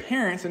obey their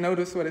parents. And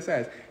notice what it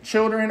says.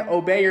 Children,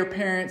 obey your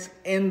parents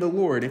in the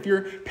Lord. If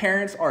your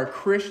parents are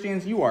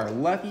Christians, you are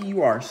lucky.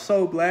 You are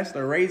so blessed.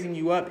 They're raising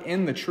you up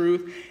in the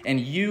truth. And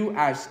you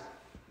as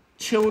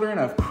children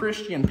of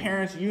Christian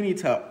parents, you need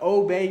to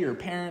obey your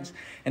parents.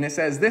 And it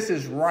says this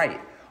is right.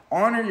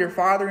 Honor your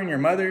father and your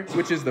mother,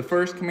 which is the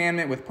first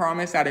commandment with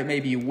promise that it may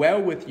be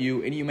well with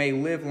you and you may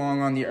live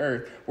long on the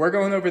earth. We're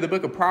going over the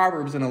book of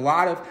Proverbs, and a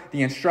lot of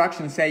the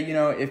instructions say,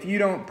 if you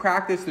don't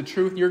practice the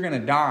truth, you're going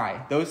to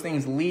die. Those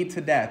things lead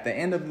to death. The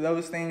end of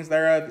those things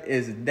thereof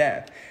is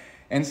death.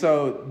 And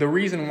so the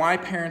reason why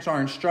parents are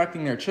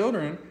instructing their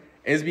children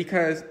is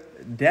because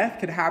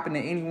death could happen to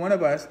any one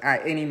of us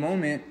at any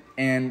moment,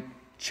 and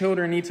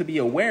children need to be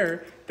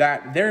aware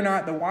that they're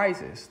not the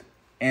wisest.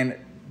 And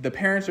the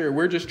parents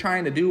we're just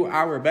trying to do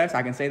our best.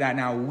 I can say that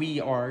now.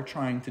 We are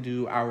trying to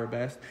do our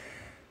best.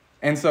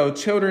 And so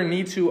children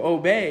need to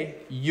obey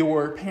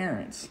your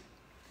parents.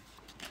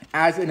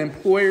 As an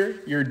employer,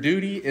 your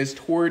duty is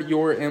toward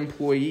your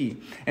employee.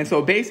 And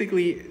so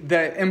basically,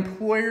 the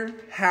employer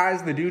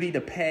has the duty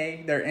to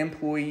pay their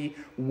employee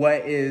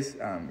what is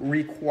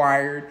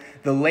required.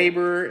 The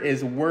laborer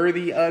is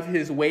worthy of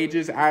his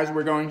wages, as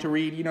we're going to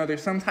read.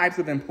 There's some types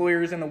of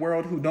employers in the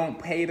world who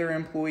don't pay their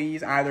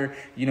employees. Either,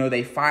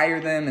 they fire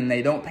them and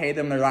they don't pay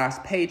them their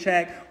last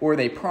paycheck, or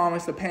they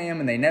promise to pay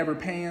them and they never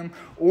pay them,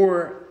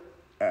 or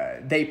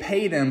they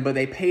pay them, but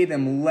they pay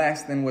them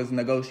less than was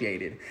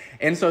negotiated.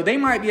 And so they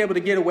might be able to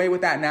get away with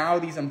that now,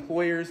 these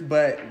employers,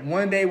 but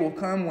one day will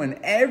come when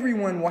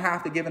everyone will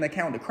have to give an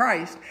account to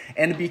Christ.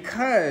 And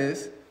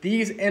because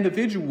these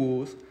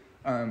individuals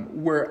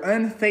were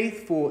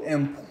unfaithful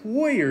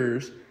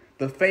employers,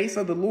 the face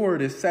of the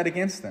Lord is set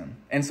against them.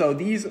 And so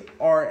these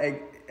are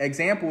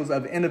examples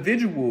of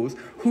individuals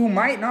who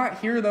might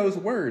not hear those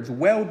words,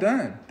 "Well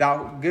done,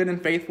 thou good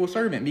and faithful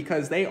servant,"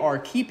 because they are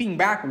keeping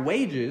back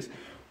wages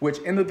which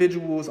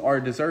individuals are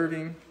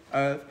deserving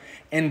of.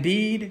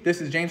 Indeed, this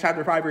is James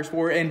chapter 5, verse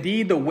 4.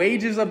 Indeed, the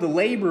wages of the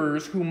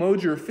laborers who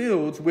mowed your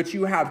fields, which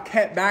you have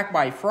kept back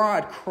by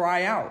fraud,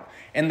 cry out.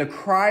 And the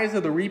cries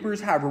of the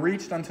reapers have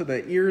reached unto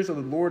the ears of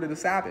the Lord of the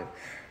Sabbath.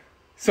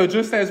 So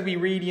just as we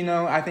read,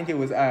 I think it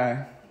was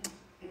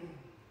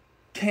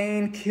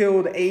Cain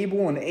killed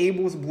Abel and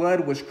Abel's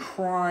blood was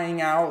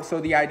crying out. So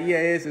the idea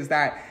is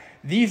that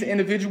these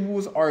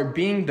individuals are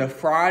being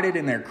defrauded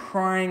and they're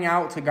crying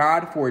out to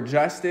God for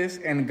justice.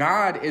 And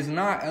God is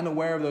not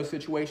unaware of those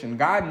situations.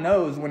 God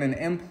knows when an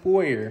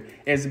employer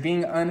is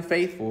being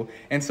unfaithful.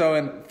 And so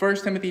in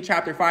 1 Timothy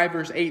chapter 5,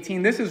 verse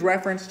 18, this is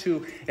reference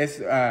to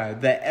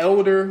the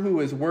elder who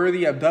is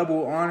worthy of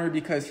double honor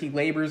because he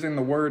labors in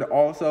the word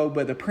also.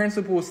 But the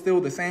principle is still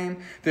the same.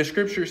 The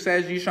scripture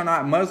says, "You shall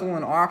not muzzle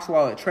an ox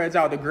while it treads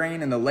out the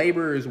grain, and the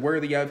laborer is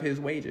worthy of his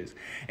wages."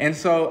 And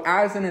so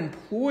as an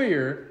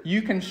employer,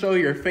 you can show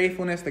your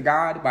faithfulness to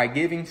God by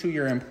giving to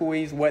your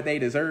employees what they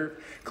deserve.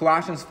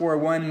 Colossians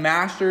 4:1,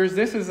 masters,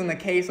 this is in the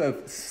case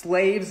of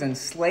slaves and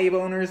slave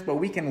owners, but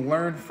we can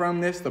learn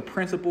from this the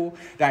principle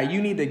that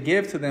you need to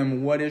give to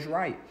them what is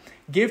right.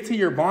 Give to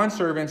your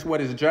bondservants what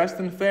is just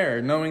and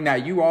fair, knowing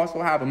that you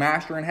also have a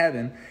master in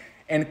heaven.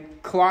 And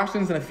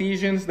Colossians and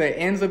Ephesians, the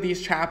ends of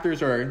these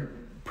chapters are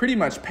pretty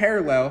much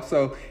parallel.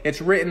 So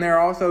it's written there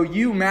also,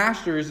 you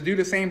masters do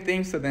the same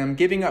things to them,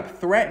 giving up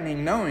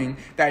threatening, knowing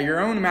that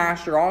your own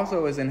master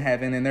also is in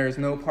heaven and there is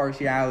no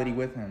partiality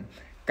with him.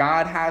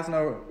 God has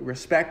no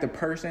respect of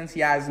persons.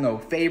 He has no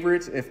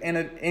favorites. If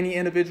any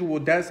individual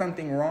does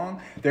something wrong,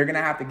 they're going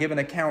to have to give an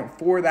account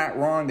for that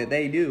wrong that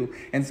they do.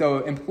 And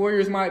so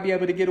employers might be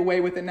able to get away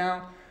with it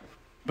now,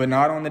 but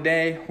not on the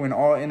day when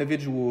all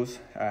individuals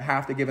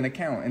have to give an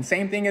account. And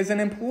same thing as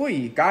an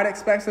employee. God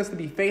expects us to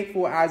be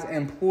faithful as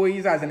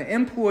employees. As an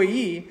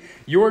employee,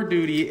 your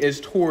duty is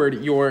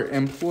toward your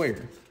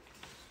employer.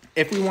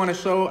 If we want to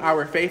show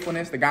our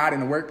faithfulness to God in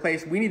the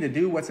workplace, we need to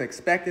do what's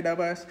expected of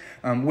us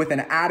with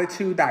an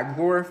attitude that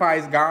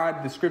glorifies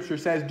God. The scripture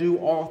says, do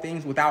all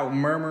things without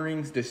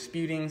murmurings,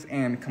 disputings,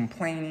 and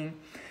complaining.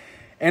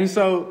 And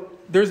so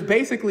there's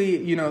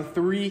basically,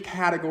 three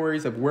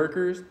categories of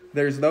workers.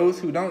 There's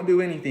those who don't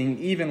do anything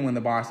even when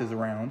the boss is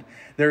around.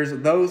 There's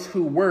those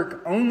who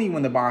work only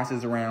when the boss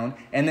is around.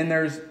 And then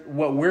there's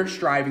what we're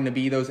striving to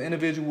be, those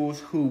individuals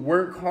who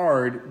work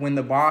hard when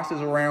the boss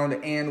is around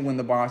and when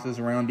the boss is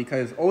around,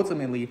 because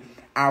ultimately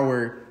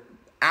our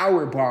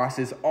boss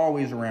is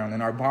always around,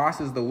 and our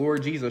boss is the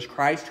Lord Jesus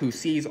Christ who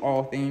sees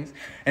all things.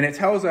 And it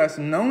tells us,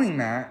 knowing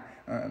that,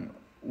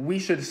 we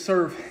should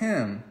serve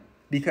him,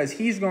 because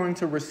he's going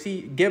to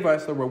give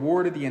us the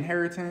reward of the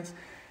inheritance.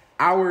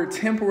 Our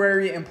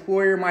temporary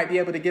employer might be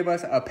able to give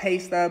us a pay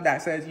stub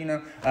that says,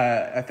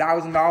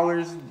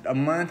 $1,000 a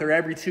month or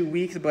every 2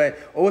 weeks. But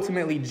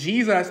ultimately,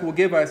 Jesus will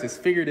give us, it's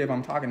figurative,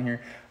 I'm talking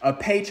here, a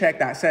paycheck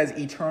that says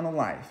eternal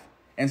life.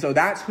 And so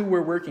that's who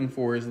we're working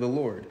for, is the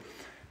Lord.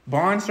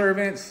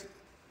 Bondservants,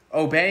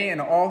 obey in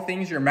all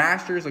things your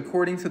masters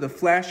according to the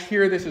flesh.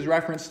 Here, this is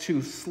reference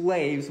to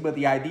slaves, but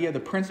the idea, the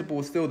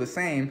principle is still the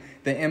same.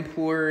 The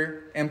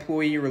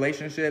employer-employee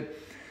relationship.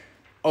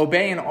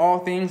 Obey in all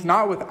things,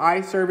 not with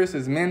eye service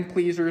as men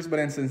pleasers, but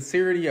in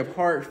sincerity of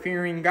heart,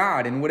 fearing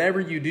God. And whatever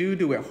you do,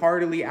 do it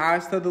heartily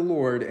as to the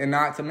Lord and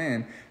not to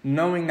men,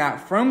 knowing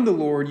that from the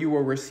Lord you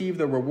will receive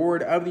the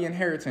reward of the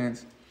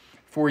inheritance.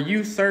 For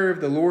you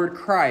serve the Lord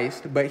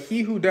Christ, but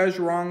he who does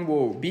wrong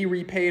will be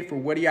repaid for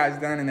what he has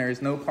done, and there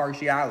is no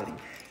partiality.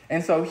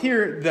 And so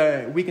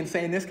here, we can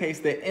say in this case,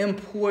 the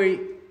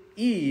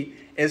employee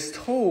is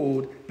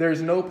told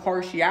there's no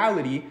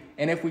partiality.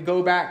 And if we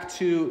go back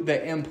to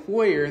the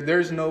employer,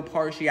 there's no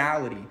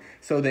partiality.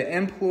 So the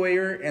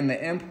employer and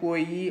the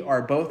employee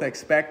are both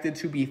expected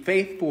to be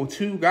faithful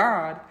to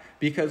God,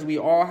 because we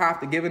all have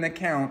to give an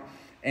account.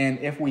 And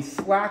if we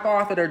slack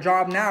off at our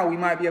job now, we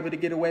might be able to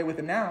get away with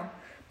it now,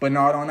 but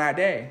not on that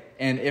day.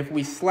 And if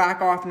we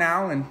slack off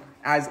now and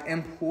as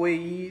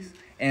employees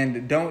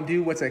and don't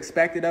do what's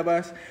expected of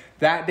us,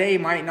 that day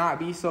might not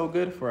be so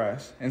good for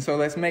us. And so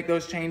let's make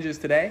those changes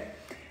today.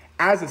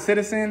 as a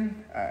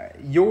citizen,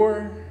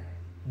 your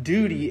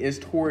duty is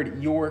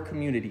toward your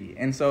community.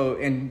 And so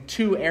in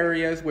two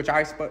areas which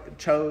I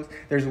chose,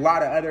 there's a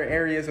lot of other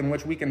areas in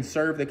which we can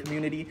serve the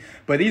community,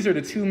 but these are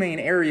the two main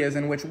areas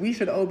in which we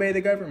should obey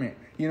the government.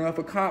 If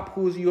a cop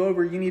pulls you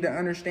over, you need to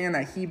understand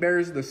that he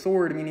bears the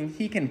sword, meaning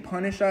he can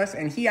punish us,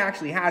 and he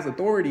actually has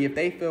authority if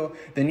they feel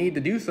the need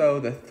to do so,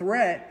 the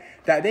threat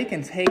that they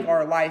can take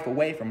our life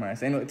away from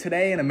us. And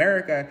today in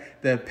America,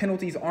 the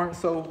penalties aren't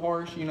so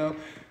harsh,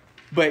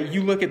 But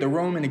you look at the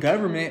Roman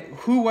government,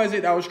 who was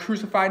it that was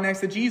crucified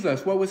next to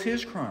Jesus? What was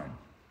his crime?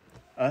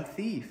 A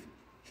thief.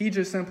 He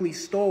just simply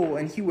stole,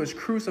 and he was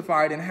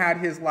crucified and had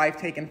his life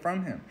taken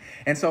from him.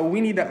 And so we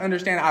need to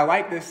understand, I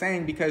like this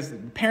saying, because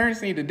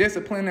parents need to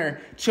discipline their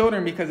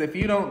children, because if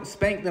you don't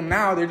spank them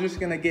now, they're just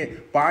going to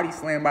get body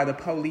slammed by the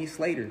police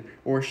later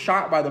or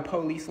shot by the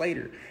police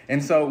later.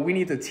 And so we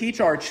need to teach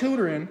our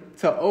children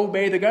to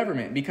obey the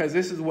government, because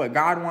this is what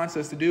God wants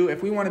us to do.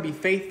 If we want to be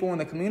faithful in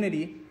the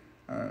community,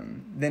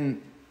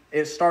 then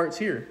it starts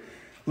here.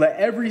 Let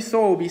every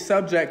soul be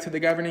subject to the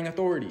governing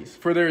authorities,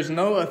 for there is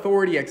no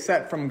authority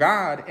except from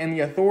God, and the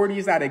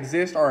authorities that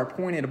exist are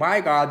appointed by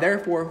God.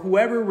 Therefore,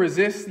 whoever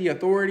resists the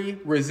authority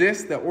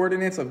resists the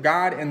ordinance of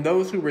God, and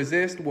those who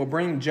resist will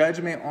bring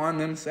judgment on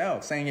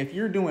themselves. Saying, if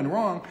you're doing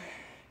wrong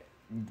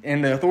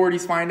and the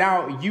authorities find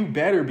out, you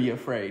better be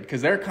afraid,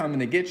 because they're coming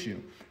to get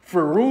you.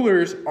 For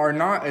rulers are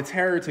not a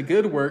terror to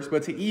good works,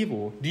 but to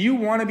evil. Do you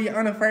want to be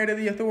unafraid of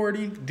the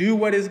authority? Do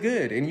what is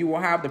good, and you will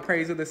have the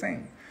praise of the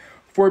same.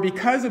 For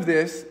because of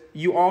this,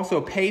 you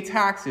also pay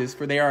taxes,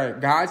 for they are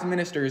God's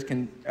ministers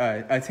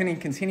attending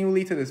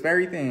continually to this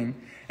very thing.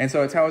 And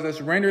so it tells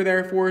us, render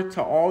therefore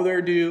to all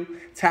their due,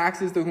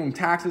 taxes to whom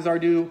taxes are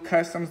due,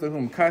 customs to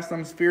whom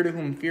customs, fear to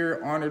whom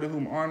fear, honor to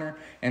whom honor.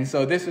 And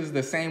so this is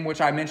the same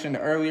which I mentioned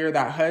earlier,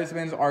 that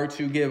husbands are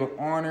to give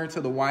honor to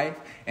the wife.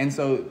 And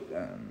so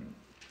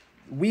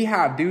we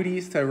have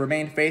duties to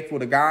remain faithful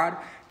to God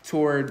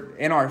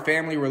in our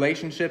family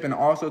relationship, and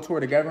also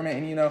toward the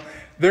government. And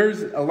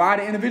there's a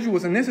lot of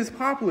individuals, and this is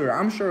popular.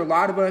 I'm sure a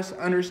lot of us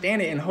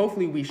understand it, and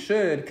hopefully we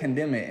should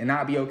condemn it and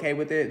not be okay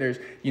with it.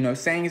 There's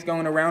sayings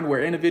going around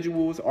where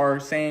individuals are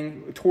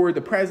saying toward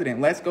the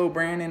president, let's go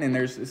Brandon, and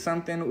there's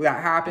something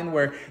that happened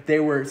where they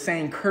were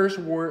saying curse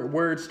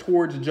words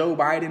towards Joe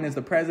Biden as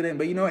the president.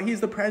 But he's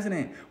the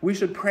president. We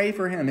should pray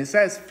for him. It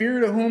says, fear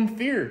to whom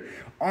fear,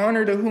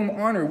 honor to whom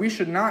honor. We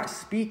should not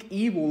speak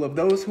evil of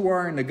those who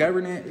are in the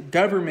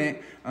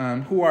government,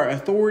 who are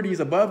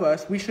authorities above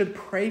us. We should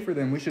pray for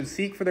them. We should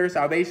seek for their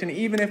salvation,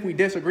 even if we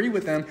disagree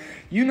with them.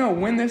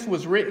 When this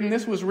was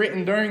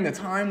written during the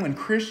time when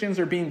Christians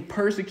are being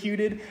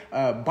persecuted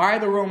by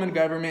the Roman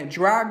government,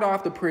 dragged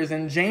off to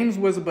prison. James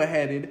was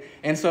beheaded.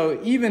 And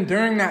so even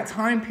during that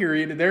time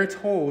period, they're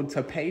told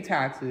to pay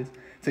taxes,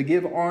 to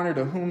give honor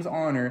to whom's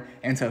honor,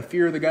 and to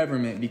fear the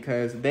government,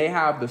 because they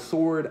have the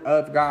sword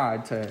of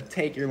God to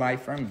take your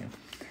life from you.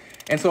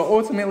 And so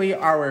ultimately,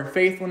 our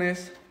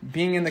faithfulness,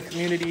 being in the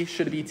community,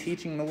 should be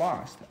teaching the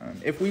lost.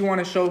 If we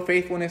want to show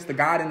faithfulness to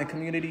God in the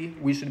community,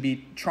 we should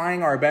be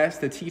trying our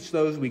best to teach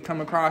those we come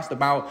across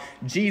about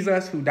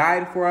Jesus, who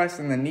died for us,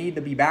 and the need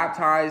to be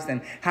baptized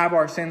and have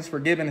our sins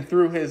forgiven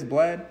through his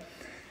blood.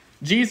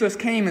 Jesus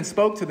came and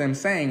spoke to them,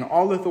 saying,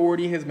 all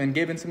authority has been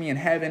given to me in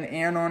heaven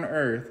and on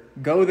earth.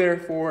 Go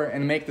therefore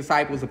and make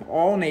disciples of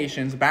all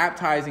nations,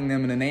 baptizing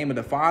them in the name of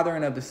the Father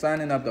and of the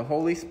Son and of the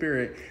Holy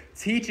Spirit,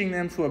 teaching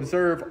them to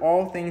observe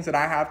all things that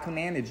I have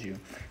commanded you.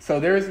 So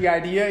there's the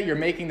idea. You're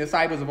making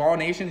disciples of all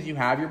nations. You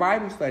have your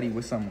Bible study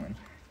with someone.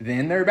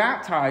 Then they're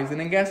baptized. And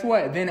then guess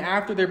what? Then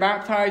after they're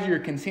baptized, you're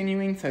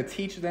continuing to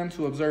teach them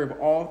to observe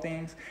all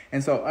things.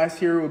 And so us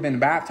here who have been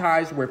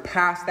baptized, we're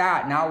past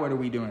that. Now what are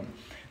we doing?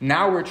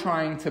 Now we're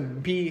trying to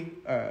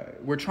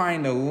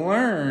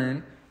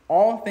learn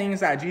all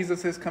things that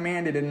Jesus has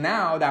commanded. And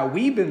now that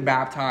we've been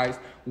baptized,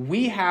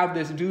 we have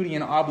this duty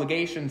and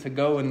obligation to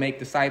go and make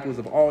disciples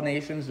of all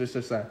nations. There's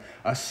just a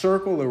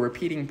circle, a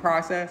repeating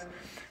process.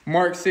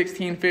 Mark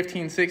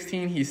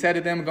 16:15-16, he said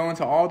to them, go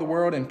into all the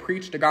world and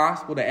preach the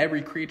gospel to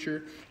every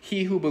creature.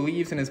 He who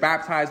believes and is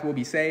baptized will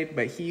be saved,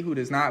 but he who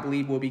does not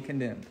believe will be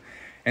condemned.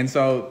 And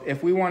so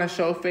if we want to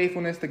show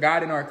faithfulness to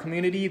God in our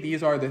community,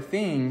 these are the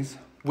things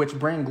which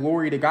bring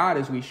glory to God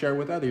as we share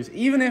with others.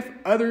 Even if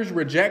others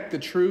reject the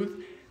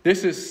truth,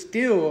 this is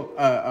still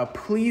a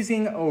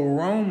pleasing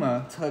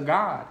aroma to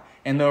God.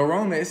 And the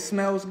aroma, it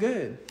smells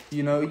good.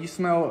 You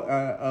smell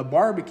a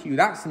barbecue.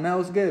 That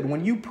smells good.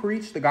 When you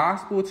preach the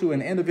gospel to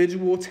an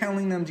individual,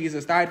 telling them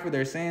Jesus died for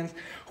their sins,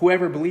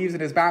 whoever believes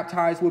and is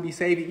baptized will be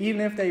saved.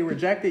 Even if they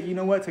reject it,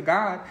 to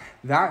God,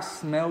 that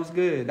smells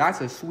good.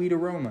 That's a sweet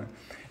aroma.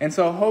 And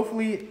so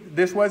hopefully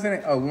this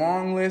wasn't a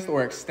long list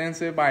or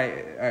extensive by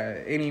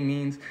any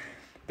means.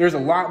 There's a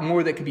lot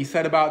more that could be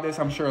said about this.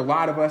 I'm sure a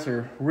lot of us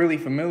are really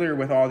familiar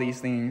with all these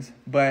things.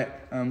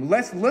 But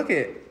let's look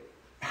at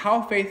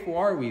how faithful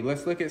are we?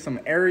 Let's look at some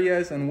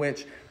areas in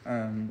which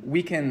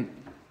we can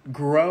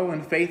grow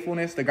in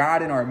faithfulness to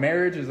God in our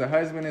marriage as a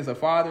husband, as a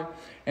father,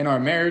 in our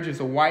marriage as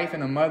a wife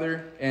and a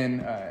mother,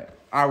 and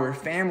our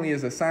family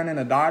as a son and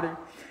a daughter.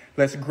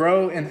 Let's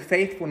grow in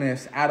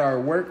faithfulness at our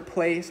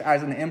workplace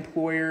as an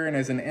employer and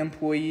as an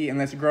employee. And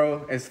let's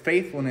grow in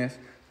faithfulness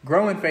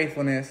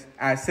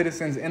as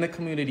citizens in the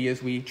community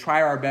as we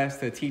try our best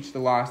to teach the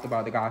lost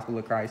about the gospel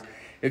of Christ.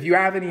 If you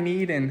have any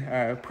need and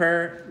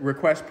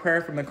request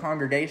prayer from the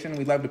congregation,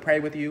 we'd love to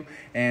pray with you.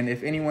 And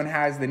if anyone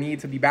has the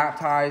need to be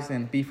baptized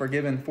and be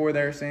forgiven for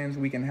their sins,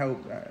 we can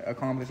help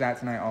accomplish that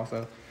tonight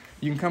also.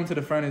 You can come to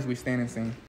the front as we stand and sing.